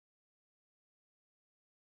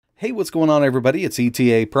Hey, what's going on everybody? It's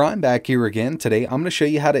ETAPRIME back here again. Today I'm going to show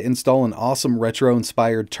you how to install an awesome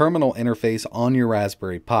retro-inspired terminal interface on your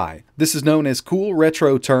Raspberry Pi. This is known as Cool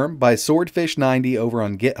Retro Term by Swordfish90 over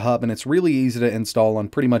on GitHub, and it's really easy to install on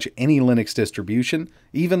pretty much any Linux distribution,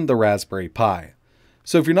 even the Raspberry Pi.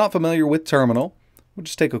 So if you're not familiar with terminal, we'll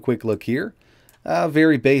just take a quick look here.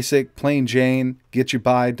 Very basic, plain Jane, get you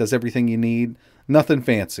by, does everything you need, nothing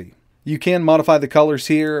fancy. You can modify the colors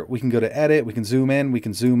here. We can go to edit, we can zoom in, we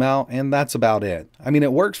can zoom out, and that's about it. I mean,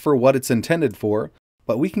 it works for what it's intended for,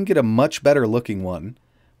 but we can get a much better looking one.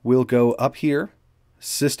 We'll go up here,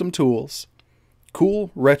 System Tools, Cool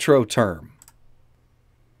Retro Term.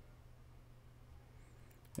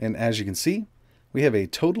 And as you can see, we have a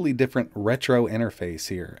totally different retro interface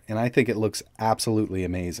here, and I think it looks absolutely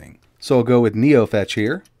amazing. So I'll go with NeoFetch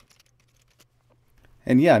here.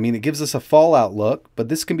 And yeah, I mean, it gives us a Fallout look, but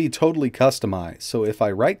this can be totally customized. So if I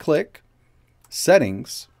right click,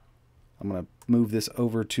 Settings, I'm going to move this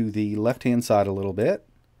over to the left-hand side a little bit.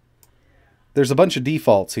 There's a bunch of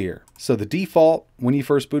defaults here. So the default, when you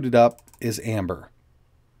first boot it up, is amber.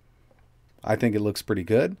 I think it looks pretty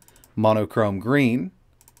good. Monochrome green,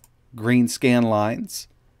 green scan lines,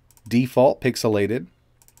 default pixelated.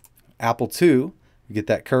 Apple II, you get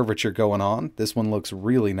that curvature going on. This one looks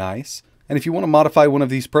really nice. And if you want to modify one of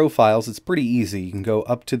these profiles, it's pretty easy. You can go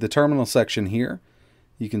up to the terminal section here.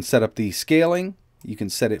 You can set up the scaling. You can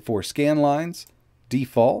set it for scan lines.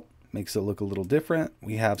 Default makes it look a little different.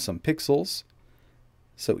 We have some pixels.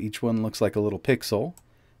 So each one looks like a little pixel.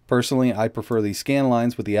 Personally, I prefer the scan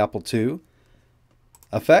lines with the Apple II.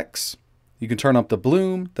 Effects. You can turn up the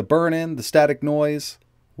bloom, the burn-in, the static noise.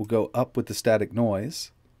 We'll go up with the static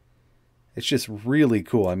noise. It's just really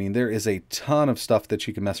cool. I mean, there is a ton of stuff that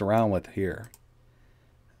you can mess around with here.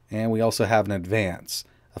 And we also have an advance.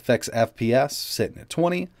 Affects FPS, sitting at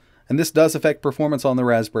 20. And this does affect performance on the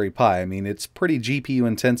Raspberry Pi. I mean, it's pretty GPU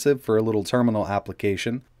intensive for a little terminal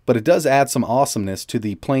application, but it does add some awesomeness to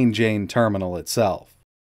the plain Jane terminal itself.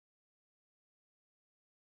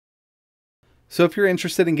 So if you're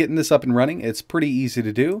interested in getting this up and running, it's pretty easy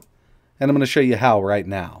to do. And I'm going to show you how right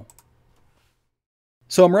now.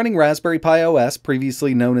 So I'm running Raspberry Pi OS,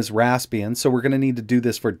 previously known as Raspbian, so we're going to need to do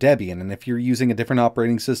this for Debian. And if you're using a different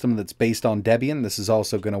operating system that's based on Debian, this is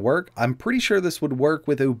also going to work. I'm pretty sure this would work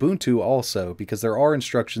with Ubuntu also, because there are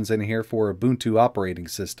instructions in here for Ubuntu operating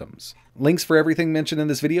systems. Links for everything mentioned in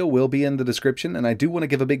this video will be in the description, and I do want to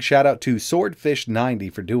give a big shout out to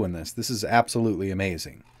Swordfish90 for doing this. This is absolutely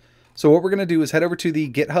amazing. So what we're going to do is head over to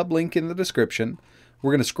the GitHub link in the description.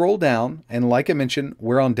 We're going to scroll down, and like I mentioned,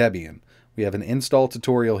 we're on Debian. We have an install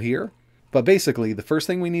tutorial here, but basically the first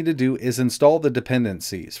thing we need to do is install the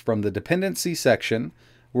dependencies. From the dependency section,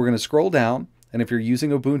 we're going to scroll down, and if you're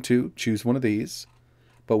using Ubuntu, choose one of these,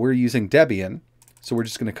 but we're using Debian, so we're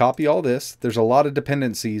just going to copy all this. There's a lot of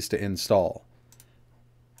dependencies to install.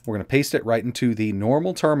 We're going to paste it right into the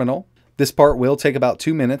normal terminal. This part will take about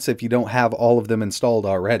 2 minutes if you don't have all of them installed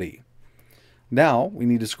already. Now we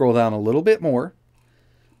need to scroll down a little bit more,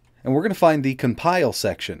 and we're going to find the compile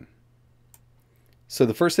section. So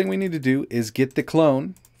the first thing we need to do is get the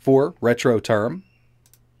clone for Retro Term.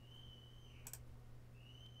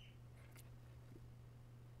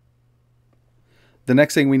 The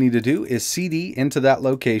next thing we need to do is cd into that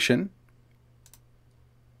location.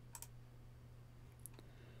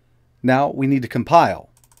 Now we need to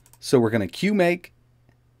compile. So we're going to qmake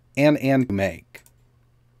and make.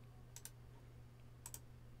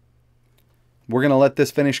 We're going to let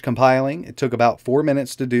this finish compiling. It took about 4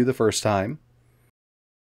 minutes to do the first time.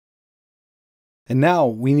 And now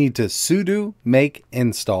we need to sudo make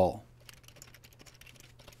install.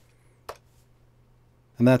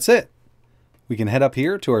 And that's it. We can head up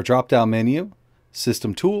here to our drop-down menu,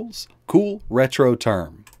 System Tools, Cool Retro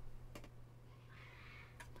Term.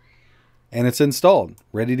 And it's installed,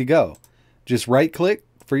 ready to go. Just right-click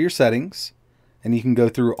for your settings, and you can go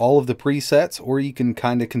through all of the presets, or you can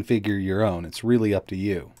kind of configure your own. It's really up to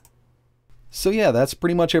you. So yeah, that's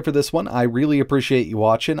pretty much it for this one. I really appreciate you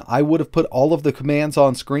watching. I would have put all of the commands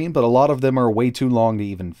on screen, but a lot of them are way too long to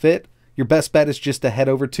even fit. Your best bet is just to head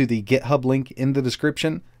over to the GitHub link in the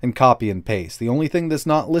description and copy and paste. The only thing that's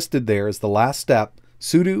not listed there is the last step,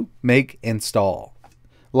 sudo make install.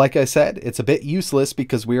 Like I said, it's a bit useless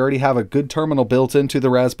because we already have a good terminal built into the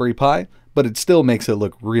Raspberry Pi, but it still makes it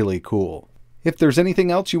look really cool. If there's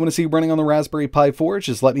anything else you want to see running on the Raspberry Pi 4,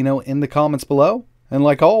 just let me know in the comments below. And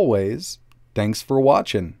like always, thanks for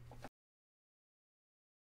watching.